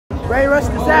Ray Rush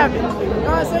the Savage. You know what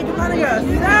I'm saying? Cause my nigga a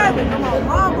savage. Come on,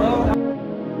 mama.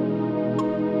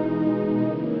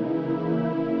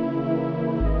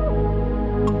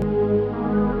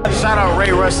 Shout out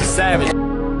Ray Rush the Savage.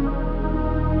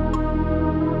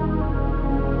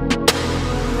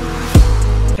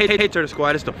 Hey, Turtle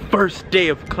Squad, it's the first day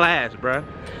of class, bruh.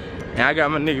 And I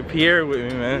got my nigga Pierre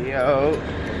with me, man. Yo.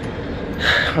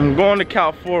 I'm going to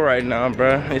Cal 4 right now,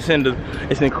 bruh. It's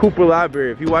in Cooper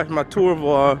Library. If you watch my tour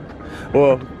vlog,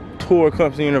 or tour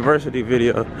Clemson University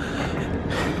video,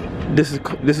 this is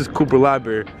Cooper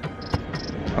Library.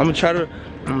 I'm gonna try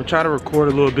to record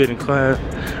a little bit in class.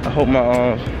 I hope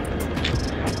my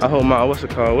what's it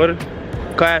called?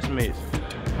 Classmates.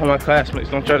 I hope my classmates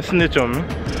don't try to snitch on me.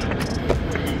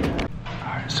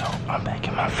 Alright, so I'm back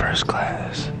in my first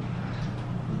class.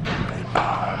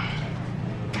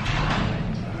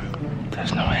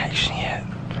 There's no action yet.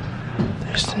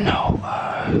 There's no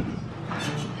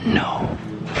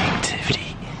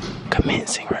activity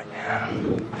commencing right now.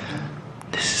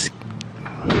 This is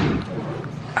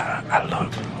I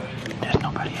look. There's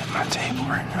nobody at my table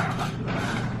right now.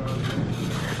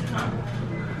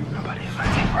 Nobody at my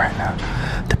table right now.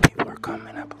 The people are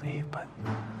coming, I believe, but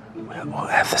we'll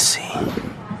have to see.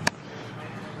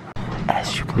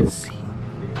 As you can see,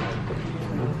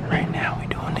 right now we're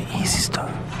doing the easy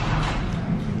stuff.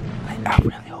 Like, I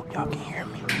really hope y'all can hear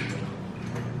me,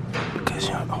 because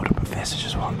you know, the professor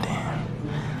just walked in.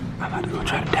 I'm about to go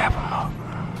try to dap him up.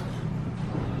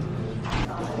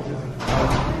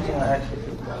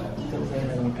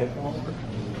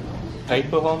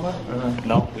 Paper homework?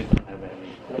 No, we don't have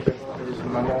any.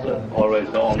 Always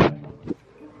online.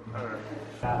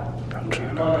 I'm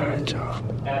trying to hard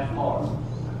job.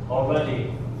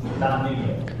 Already done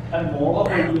it. And more of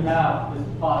what you have is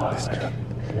part of it.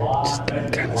 Just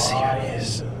kind of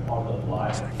serious.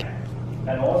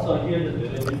 And also here the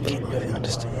Can't really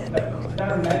understand it.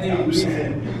 there are many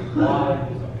reasons why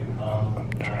I'm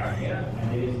trying.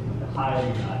 And it is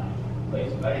highly but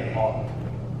it's very important.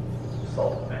 So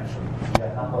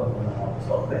yeah, number of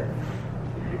solve it.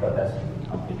 But that's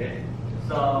complicated.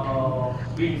 So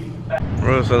we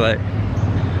Bro, so like,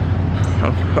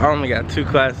 I only got 2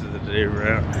 classes today,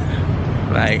 bro.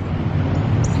 Like,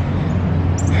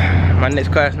 my next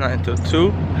class not until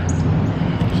 2.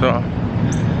 So,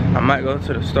 I might go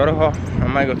to the study hall. I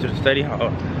might go to the study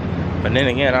hall. But then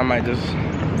again, I might just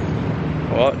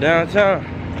walk downtown.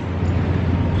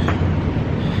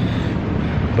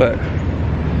 But, I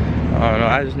don't know,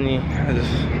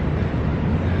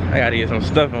 I gotta get some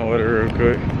stuff in order real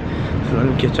quick. So let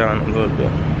me get y'all in a little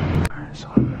bit. Alright, so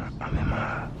I'm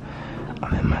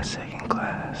in my second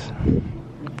class,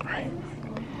 right?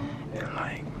 And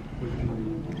like,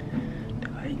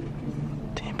 there are like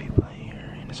 10 people in here,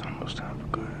 and it's almost time for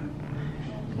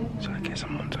class. So I guess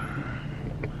I'm on time.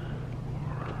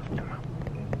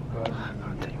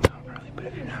 I'll tell you when I'm early, but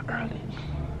if you're not early,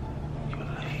 you're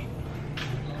late.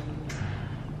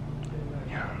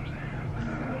 You know what I'm saying?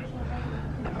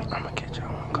 But, I'm gonna get y'all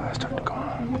when class start to go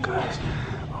on, because,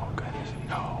 oh goodness,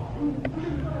 no,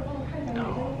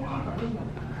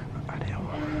 I didn't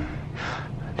want.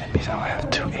 That means I'll have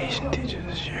 2 Asian teachers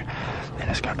this year, and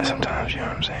it's kind of sometimes, you know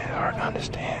what I'm saying, it's hard to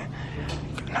understand,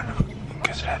 not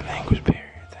because of that language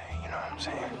barrier thing, you know what I'm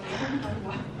saying.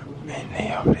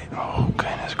 And oh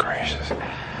goodness gracious,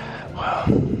 well.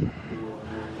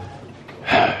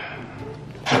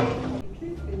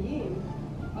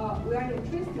 We are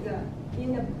interested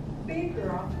in a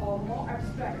bigger or more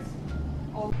abstract.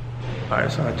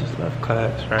 Alright, so I just left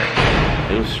class,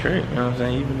 right? It was straight, you know what I'm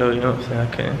saying? Even though, you know what I'm saying, I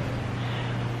can't.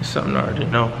 It's something I already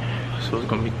know. So it's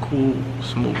gonna be cool,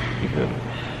 smooth, you feel me?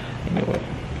 Anyway.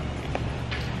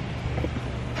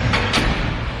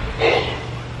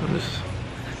 I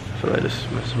feel like this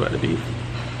semester's about to be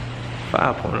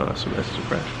 5.0 semester,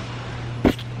 right?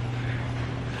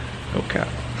 No cap.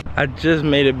 I just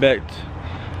made it back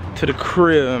to the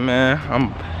crib, man.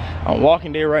 I'm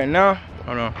walking there right now.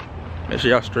 Hold on, make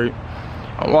sure y'all straight.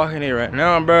 I'm walking there right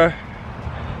now, bruh.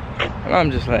 And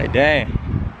I'm just like, dang.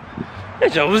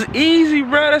 That job was easy,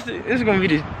 bruh. It's gonna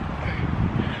be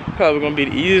probably gonna be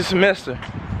the easiest semester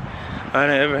I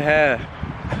ever had.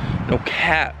 No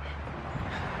cap.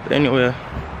 But anyway,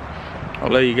 I'll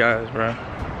let you guys, bruh.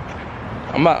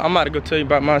 I'm about to go tell you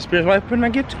about my experience right when I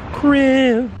get to the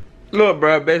crib. Look,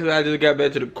 bruh, basically I just got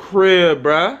back to the crib,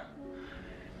 bruh.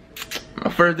 My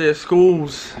first day of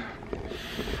school's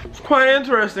quite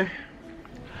interesting.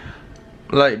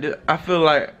 Like, I feel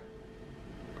like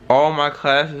all my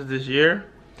classes this year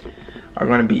are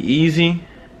gonna be easy.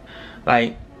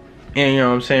 Like, and you know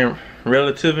what I'm saying,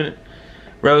 relativeness.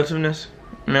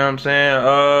 You know what I'm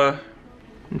saying?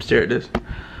 Let me stare at this.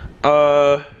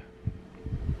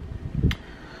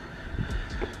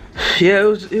 Yeah,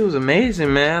 it was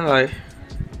amazing, man. Like,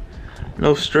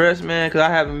 no stress, man, because I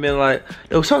haven't been like,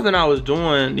 it was something I was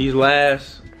doing these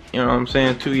last, you know what I'm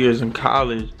saying, 2 years in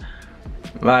college.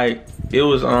 Like, it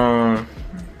was,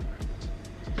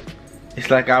 it's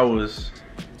like I was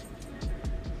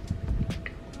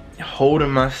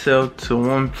holding myself to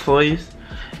one place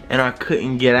and I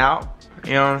couldn't get out,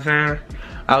 you know what I'm saying?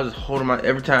 I was just holding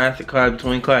every time after class,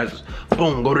 between classes,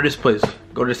 boom, go to this place,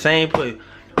 go to the same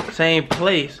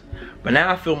place, but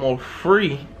now I feel more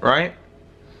free, right?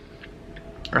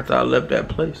 After I left that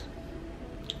place.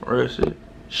 Real shit.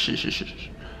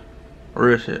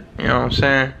 Real shit, you know what I'm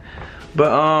saying?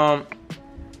 But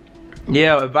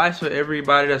yeah, advice for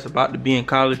everybody that's about to be in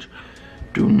college: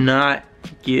 do not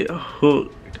get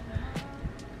hooked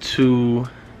to,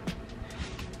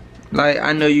 like,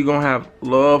 I know you're gonna have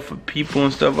love for people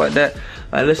and stuff like that.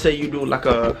 Like, let's say you do like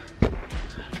a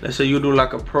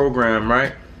program,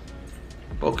 right?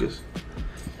 Focus.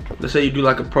 Let's say you do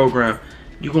like a program.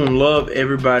 You're gonna love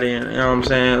everybody, and you know what I'm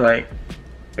saying? Like,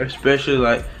 especially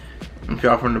like if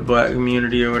y'all from the black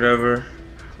community or whatever,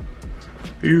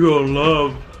 you gonna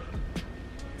love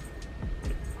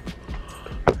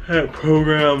that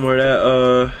program or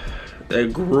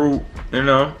that group, you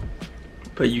know.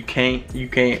 But you can't, you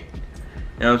know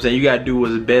what I'm saying? You gotta do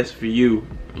what's best for you.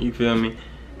 You feel me?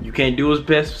 You can't do what's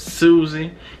best for Susie.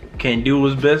 You can't do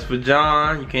what's best for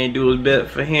John. You can't do what's best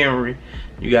for Henry.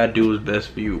 You gotta do what's best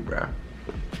for you, bro.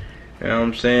 You know what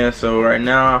I'm saying? So right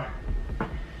now,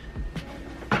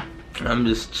 I'm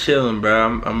just chilling,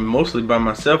 bro. I'm mostly by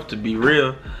myself, to be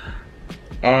real.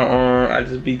 I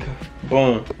just be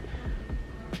boom,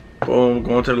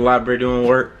 going to the library doing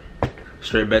work,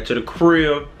 straight back to the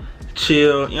crib,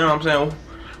 chill. You know what I'm saying?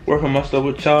 Work on my stuff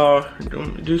with y'all,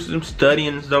 do some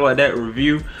studying and stuff like that,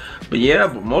 review. But yeah,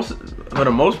 for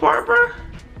the most part, bro,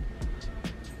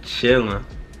 chilling,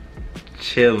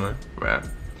 bro.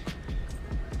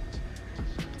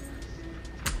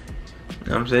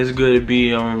 You know what I'm saying? It's good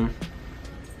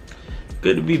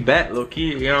to be back, low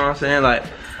key. You know what I'm saying? Like,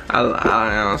 I you know what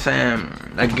I'm saying?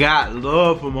 I got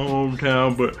love for my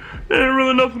hometown, but there ain't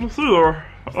really nothing to see there.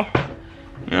 You know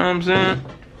what I'm saying?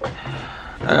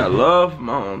 I got love for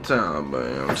my hometown, but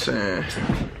you know what I'm saying?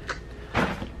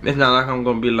 It's not like I'm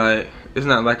gonna be like, it's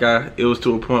not like it was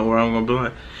to a point where I'm gonna be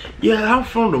like, yeah, I'm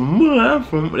from the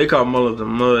mud. They call mullets the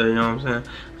mud, you know what I'm saying?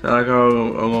 It's not like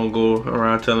I'm gonna go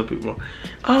around telling people,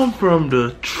 I'm from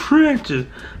the trenches,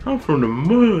 I'm from the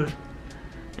mud.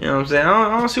 You know what I'm saying?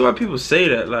 I don't see why people say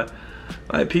that.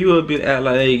 Like people be act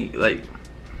like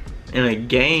in a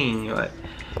gang, like.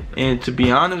 And to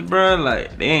be honest, bro,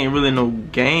 like, they ain't really no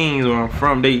gangs where I'm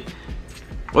from. They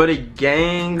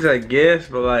gangs, I guess,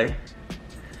 but like,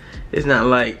 it's not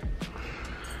like,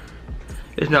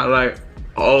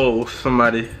 oh,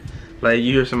 somebody, like,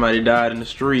 you hear somebody died in the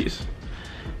streets,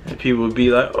 and people would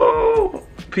be like, oh,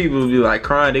 people would be like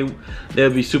crying.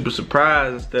 They'll be super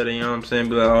surprised instead of, you know what I'm saying,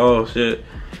 be like, oh shit, you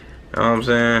know what I'm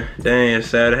saying, dang, it's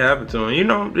sad it happened to them. You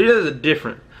know, it is a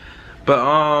different,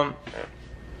 but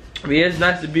yeah, it's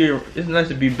nice to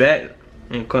be back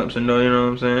in Clemson though, you know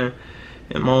what I'm saying?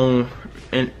 In my own,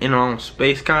 in our own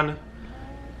space, kinda.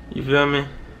 You feel me?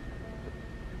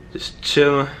 Just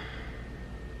chilling.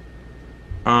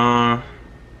 I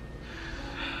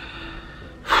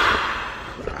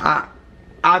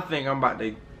think I'm about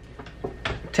to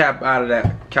tap out of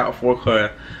that Cal 4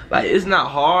 class. Like, it's not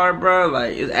hard, bro.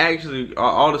 Like, it's actually,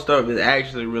 all the stuff is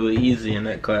actually really easy in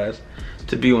that class.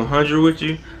 To be 100 with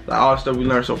you, like, all the stuff we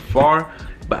learned so far,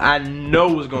 but I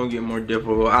know it's gonna get more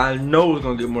difficult.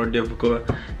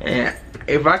 And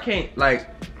if I can't, like,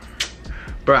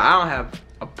 bro, I don't have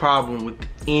a problem with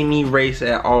any race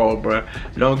at all, bro.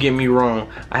 Don't get me wrong,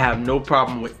 I have no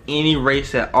problem with any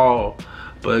race at all.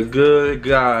 But good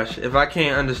gosh, if I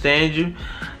can't understand you,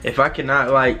 if I cannot,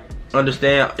 like,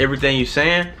 understand everything you're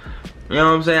saying, you know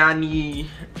what I'm saying?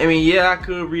 I mean, yeah, I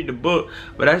could read the book,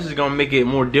 but that's just gonna make it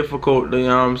more difficult to, you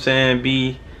know what I'm saying,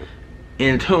 be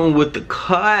in tune with the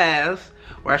class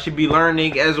where I should be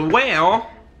learning as well.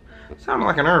 Sound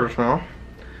like an nervous man.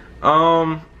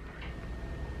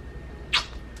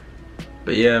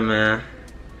 But yeah, man.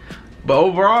 But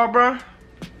overall, bro,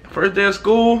 first day of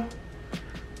school,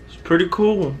 it's pretty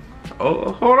cool.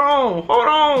 Oh, hold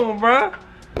on, bro.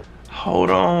 Hold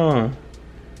on.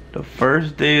 The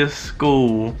first day of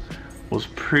school was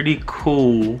pretty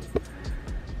cool.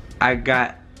 I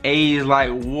got A's like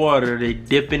water. They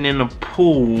dipping in the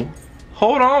pool.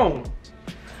 Hold on.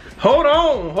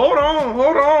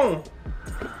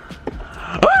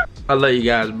 I love you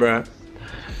guys, bro.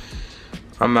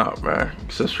 I'm out, bro.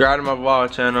 Subscribe to my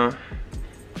vlog channel.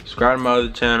 Subscribe to my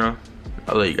other channel.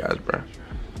 I love you guys, bro.